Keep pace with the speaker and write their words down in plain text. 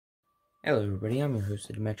Hello everybody, I'm your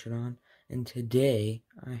host, Metrodon, and today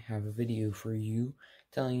I have a video for you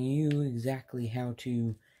telling you exactly how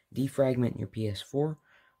to defragment your PS4,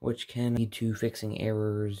 which can lead to fixing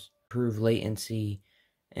errors, improve latency,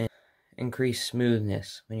 and increase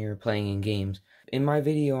smoothness when you're playing in games. In my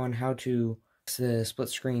video on how to fix the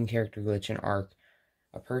split-screen character glitch in Ark,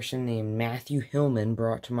 a person named Matthew Hillman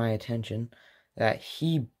brought to my attention that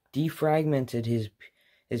he defragmented his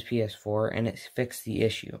PS4 and it fixed the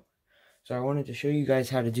issue. So I wanted to show you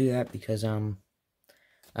guys how to do that because I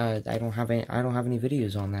don't have any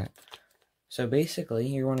videos on that. So basically,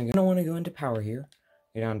 you're gonna want to go into power here,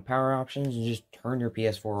 go down to power options, and just turn your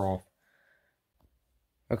PS4 off.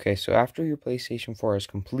 Okay, so after your PlayStation 4 is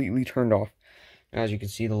completely turned off, and as you can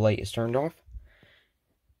see, the light is turned off,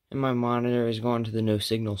 and my monitor is gone to the no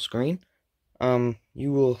signal screen.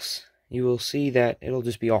 You will see that it'll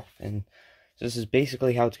just be off, and so this is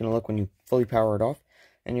basically how it's gonna look when you fully power it off.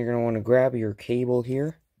 And you're going to want to grab your cable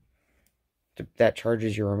here that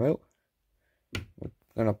charges your remote. We're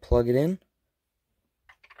going to plug it in.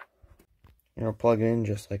 You're going to plug it in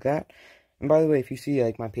just like that. And by the way, if you see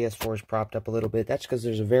like my PS4 is propped up a little bit, that's because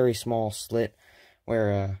there's a very small slit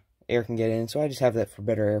where air can get in. So I just have that for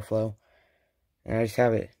better airflow. And I just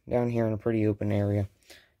have it down here in a pretty open area.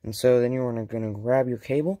 And so then you're going to grab your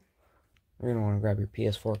cable. You're going to want to grab your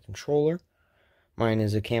PS4 controller. Mine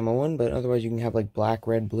is a camo one, but otherwise you can have like black,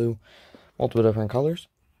 red, blue, multiple different colors.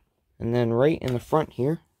 And then right in the front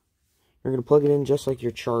here, you're going to plug it in just like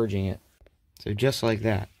you're charging it. So just like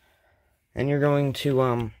that. And you're going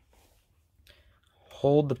to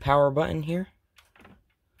hold the power button here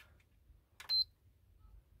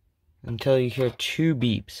until you hear 2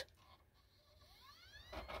 beeps.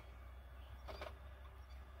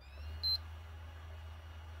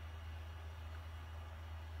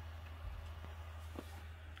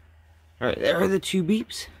 Alright, there are the 2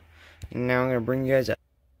 beeps. And now I'm going to bring you guys up.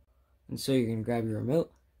 And so you're going to grab your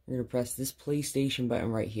remote. You're going to press this PlayStation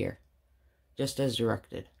button right here. Just as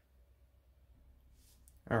directed.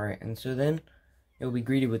 Alright, and so then you'll be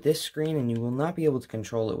greeted with this screen, and you will not be able to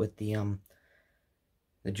control it with the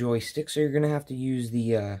joystick. So you're going to have to use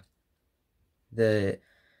the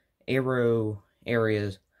arrow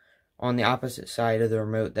areas on the opposite side of the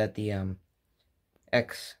remote that the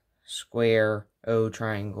X, square, O,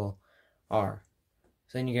 triangle are.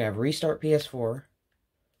 So then you're going to have restart PS4. So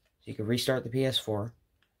you can restart the PS4.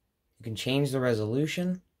 You can change the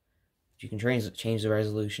resolution. You can change the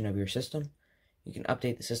resolution of your system. You can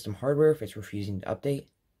update the system hardware if it's refusing to update.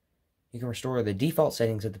 You can restore the default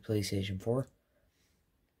settings of the PlayStation 4.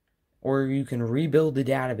 Or you can rebuild the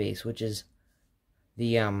database, which is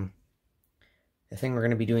the thing we're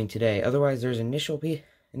going to be doing today. Otherwise, there's initialize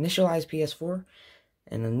PS4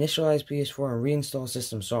 and initialize PS4 and reinstall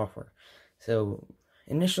system software. So,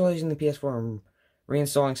 initializing the PS4 and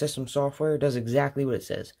reinstalling system software does exactly what it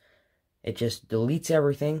says. It just deletes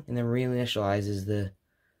everything and then reinitializes the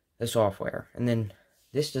software. And then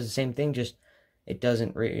this does the same thing, just it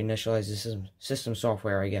doesn't reinitialize the system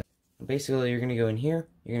software, I guess. Basically, you're going to go in here,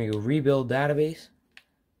 you're going to go rebuild database,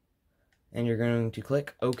 and you're going to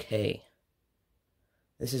click OK.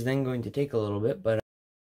 This is then going to take a little bit, but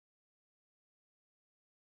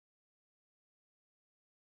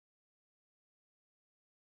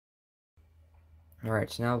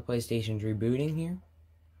alright, so now the PlayStation's rebooting here.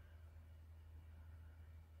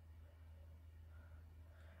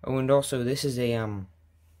 Oh, and also this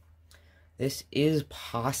is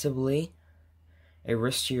possibly a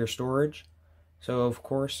risk to your storage. So of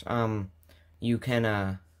course, you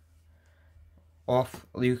can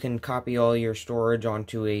copy all your storage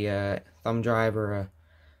onto a thumb drive or a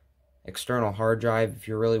external hard drive if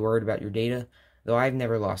you're really worried about your data. Though I've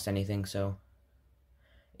never lost anything, so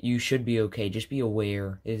you should be okay. Just be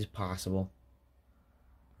aware it is possible.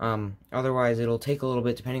 Otherwise, it'll take a little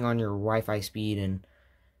bit depending on your Wi-Fi speed and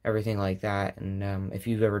everything like that, and if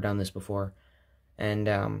you've ever done this before. And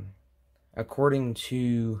according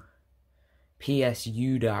to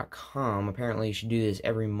PSU.com, apparently you should do this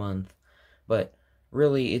every month. But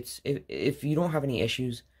really, if you don't have any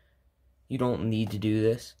issues, you don't need to do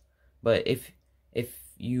this. But if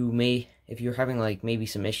you're having like maybe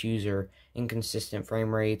some issues or inconsistent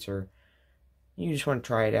frame rates, or you just want to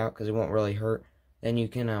try it out because it won't really hurt, then you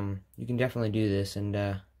can definitely do this, and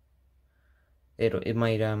it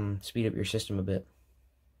might speed up your system a bit.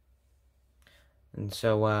 And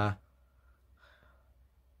so I'll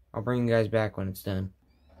bring you guys back when it's done.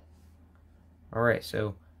 Alright,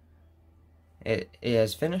 so it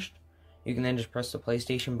has finished. You can then just press the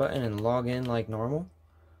PlayStation button and log in like normal,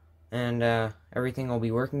 and everything will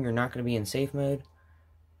be working. You're not going to be in safe mode,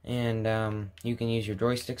 and you can use your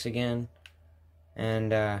joysticks again,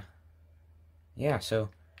 and yeah, so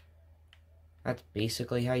that's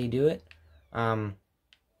basically how you do it.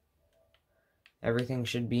 Everything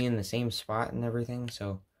should be in the same spot and everything,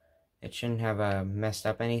 so it shouldn't have messed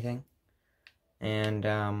up anything. And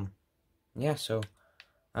yeah, so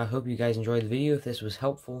I hope you guys enjoyed the video. If this was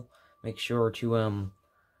helpful, make sure to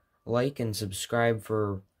like and subscribe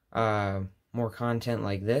for more content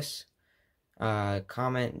like this.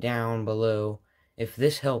 Comment down below if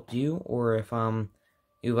this helped you, or if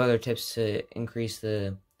you have other tips to increase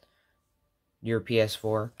your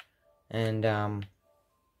PS4. And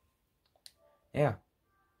yeah,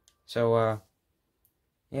 so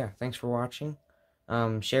yeah, thanks for watching.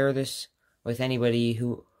 Share this with anybody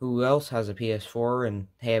who else has a PS4 and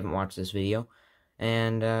they haven't watched this video.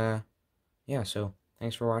 And yeah, so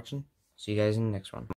thanks for watching. See you guys in the next one.